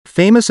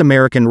Famous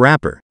American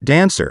rapper,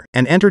 dancer,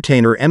 and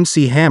entertainer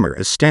MC Hammer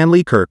is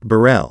Stanley Kirk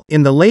Burrell.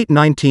 In the late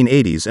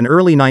 1980s and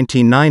early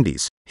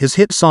 1990s, his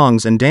hit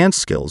songs and dance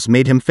skills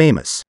made him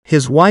famous.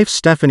 His wife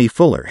Stephanie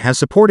Fuller has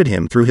supported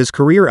him through his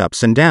career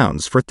ups and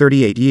downs for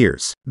 38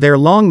 years. Their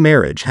long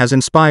marriage has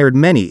inspired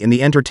many in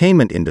the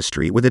entertainment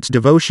industry with its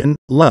devotion,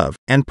 love,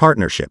 and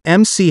partnership.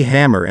 MC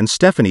Hammer and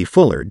Stephanie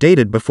Fuller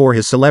dated before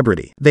his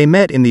celebrity. They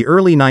met in the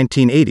early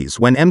 1980s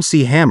when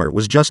MC Hammer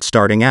was just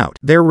starting out.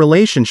 Their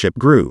relationship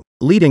grew,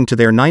 leading to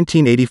their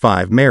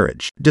 1985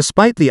 marriage.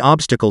 Despite the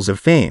obstacles of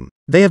fame,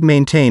 they have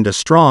maintained a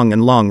strong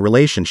and long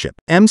relationship.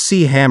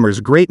 MC Hammer's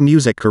great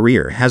music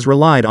career has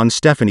relied on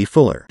Stephanie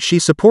Fuller. She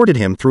supported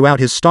him throughout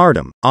his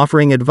stardom,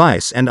 offering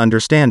advice and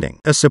understanding.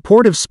 A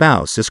supportive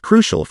spouse is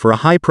crucial for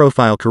a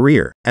high-profile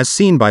career, as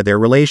seen by their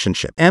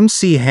relationship.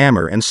 MC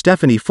Hammer and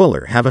Stephanie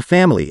Fuller have a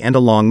family and a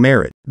long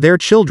marriage. Their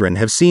children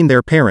have seen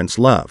their parents'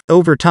 love.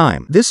 Over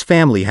time, this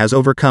family has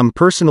overcome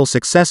personal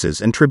successes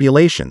and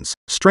tribulations,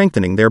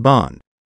 strengthening their bond.